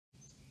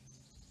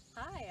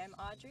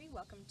Audrey.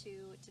 Welcome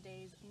to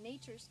today's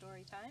nature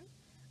story time.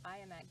 I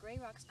am at Grey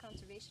Rocks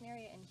Conservation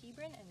Area in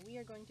Hebron, and we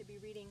are going to be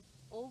reading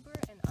Over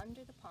and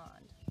Under the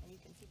Pond. And you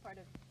can see part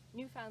of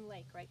Newfound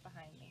Lake right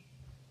behind me.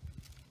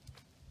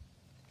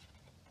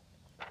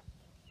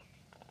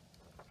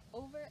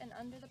 Over and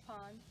Under the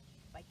Pond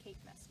by Kate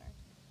Messner.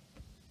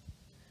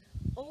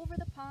 Over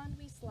the pond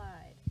we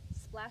slide,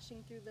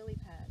 splashing through lily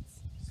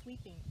pads,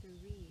 sweeping through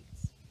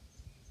reeds.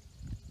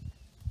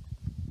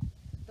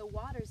 The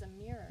water's a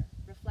mirror,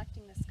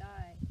 reflecting the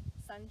sky,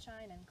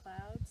 sunshine and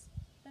clouds,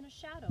 then a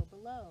shadow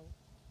below.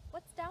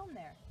 What's down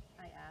there?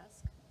 I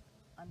ask.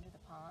 Under the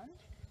pond?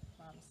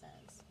 Mom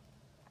says.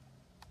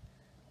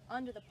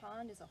 Under the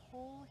pond is a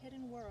whole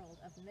hidden world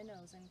of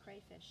minnows and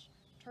crayfish,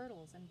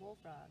 turtles and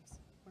bullfrogs.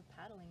 We're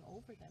paddling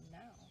over them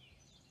now.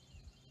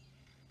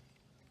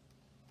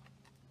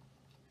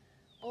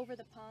 Over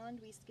the pond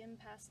we skim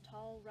past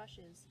tall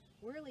rushes,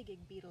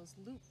 whirligig beetles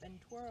loop and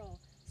twirl,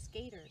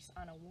 skaters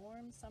on a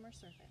warm summer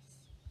surface.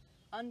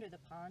 Under the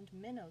pond,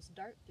 minnows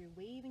dart through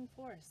waving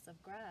forests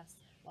of grass,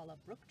 while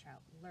a brook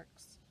trout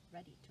lurks,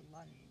 ready to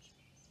lunge.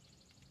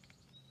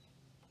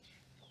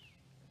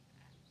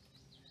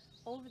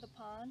 Over the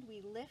pond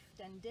we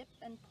lift and dip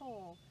and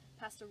pull,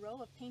 past a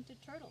row of painted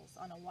turtles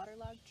on a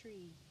waterlogged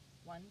tree.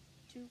 1,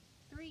 2,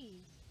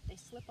 3, they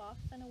slip off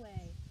and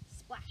away,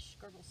 splash,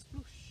 gurgle,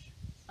 sploosh,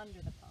 under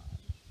the pond.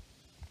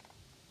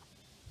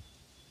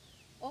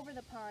 Over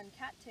the pond,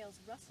 cattails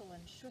rustle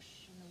and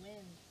shush in the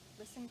wind.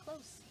 Listen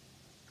close.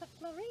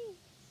 Cucklaree!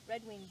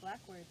 Red-winged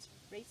blackbirds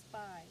race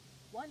by.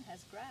 One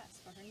has grass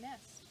for her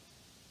nest.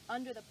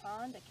 Under the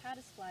pond, a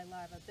caddisfly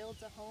larva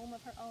builds a home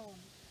of her own,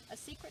 a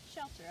secret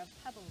shelter of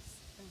pebbles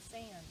and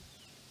sand.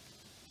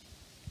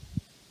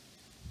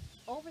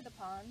 Over the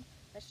pond,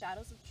 the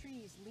shadows of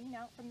trees lean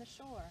out from the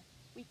shore.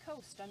 We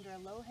coast under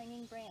a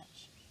low-hanging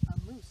branch.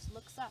 A moose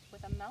looks up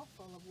with a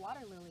mouthful of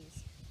water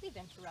lilies. We've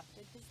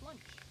interrupted his lunch.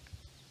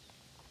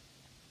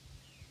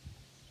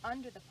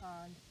 Under the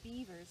pond,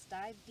 beavers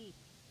dive deep.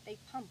 They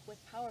pump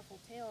with powerful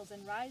tails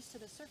and rise to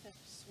the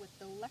surface with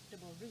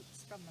delectable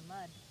roots from the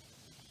mud.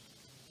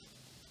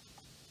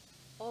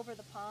 Over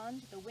the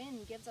pond, the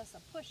wind gives us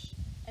a push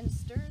and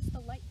stirs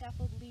the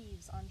light-dappled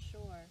leaves on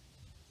shore.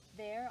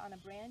 There, on a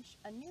branch,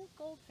 a new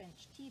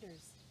goldfinch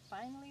teeters,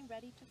 finally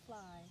ready to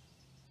fly.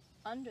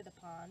 Under the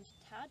pond,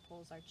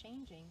 tadpoles are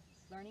changing,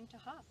 learning to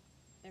hop.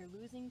 They're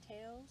losing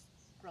tails,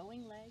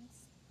 growing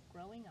legs,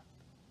 growing up.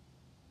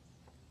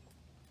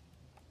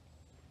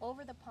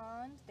 Over the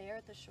pond, there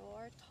at the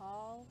shore,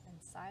 tall and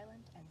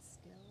silent and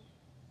still,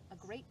 a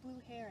great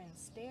blue heron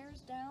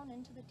stares down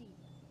into the deep.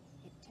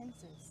 It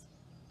tenses,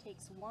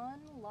 takes one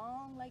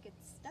long-legged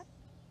step,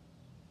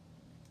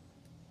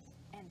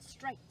 and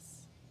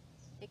strikes.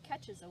 It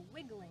catches a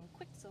wiggling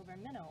quicksilver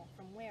minnow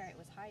from where it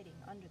was hiding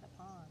under the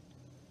pond.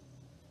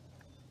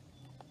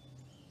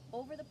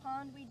 Over the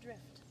pond we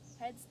drift,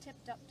 heads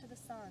tipped up to the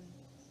sun.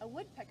 A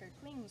woodpecker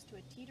clings to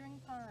a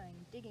teetering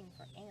pine, digging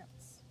for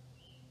ants.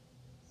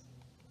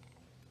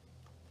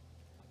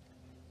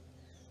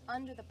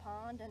 Under the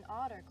pond, an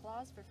otter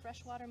claws for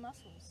freshwater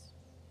mussels.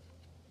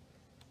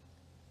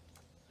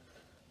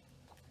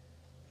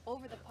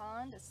 Over the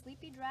pond, a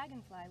sleepy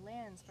dragonfly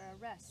lands for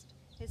a rest.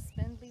 His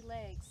spindly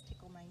legs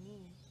tickle my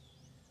knee.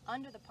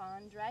 Under the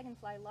pond,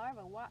 dragonfly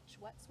larvae watch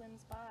what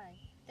swims by.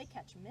 They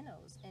catch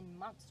minnows in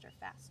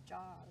monster-fast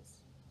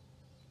jaws.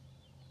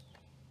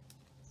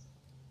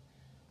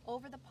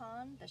 Over the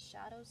pond, the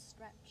shadows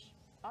stretch.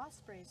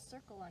 Ospreys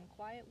circle on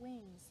quiet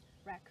wings.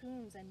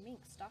 Raccoons and mink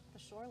stalk the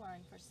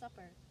shoreline for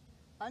supper.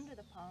 Under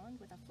the pond,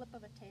 with a flip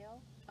of a tail,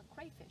 a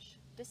crayfish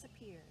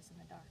disappears in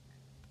the dark.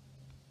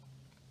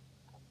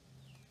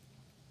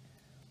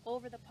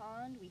 Over the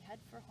pond, we head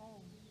for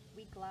home.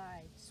 We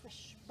glide,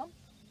 swish, bump,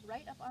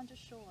 right up onto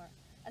shore,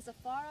 as a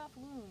far-off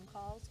loon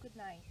calls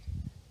goodnight.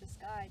 The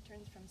sky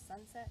turns from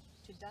sunset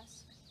to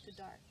dusk to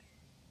dark.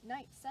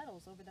 Night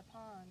settles over the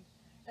pond.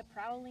 The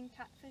prowling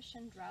catfish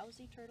and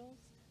drowsy turtles,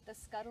 the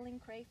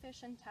scuttling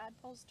crayfish and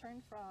tadpoles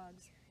turn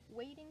frogs,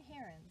 wading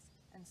herons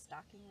and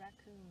stalking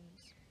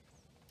raccoons.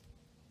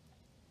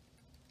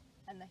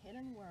 And the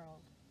hidden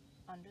world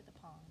under the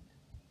pond.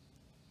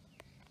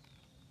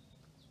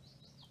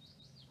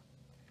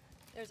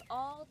 There's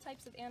all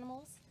types of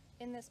animals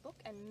in this book,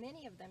 and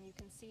many of them you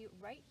can see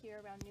right here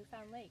around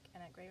Newfound Lake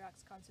and at Grey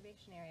Rocks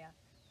Conservation Area.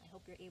 I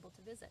hope you're able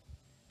to visit.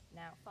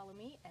 Now follow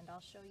me and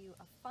I'll show you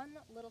a fun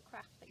little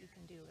craft that you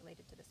can do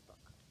related to this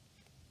book.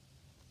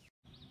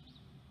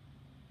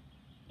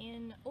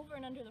 In Over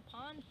and Under the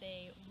Pond,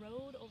 they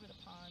rowed over the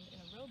pond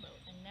in a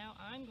rowboat, and now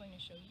I'm going to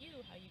show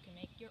you how you can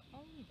make your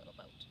own little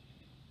boat.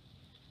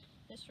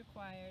 This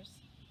requires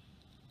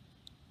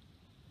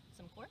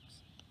some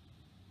corks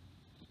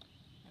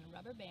and a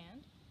rubber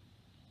band.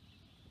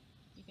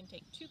 You can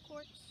take 2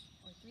 corks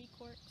or 3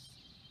 corks,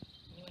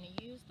 and you want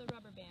to use the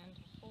rubber band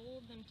to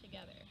hold them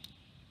together,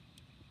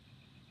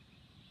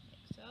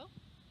 like so.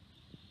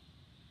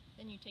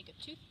 Then you take a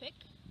toothpick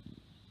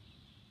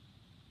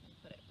and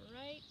put it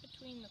right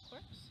between the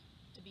corks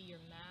to be your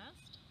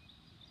mast,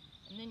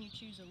 and then you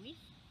choose a leaf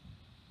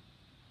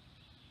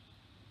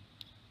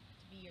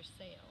your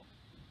sail.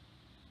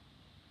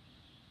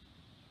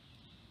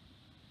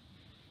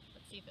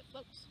 Let's see if it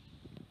floats.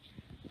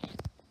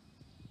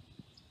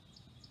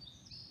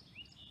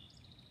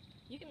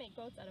 You can make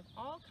boats out of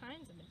all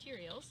kinds of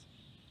materials.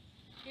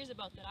 Here's a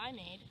boat that I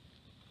made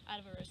out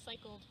of a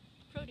recycled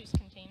produce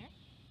container.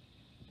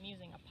 I'm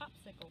using a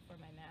popsicle for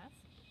my mast.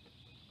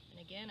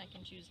 And again, I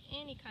can choose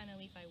any kind of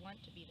leaf I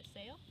want to be the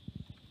sail.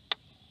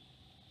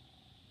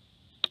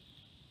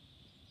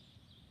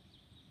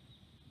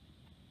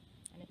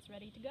 And it's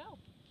ready to go.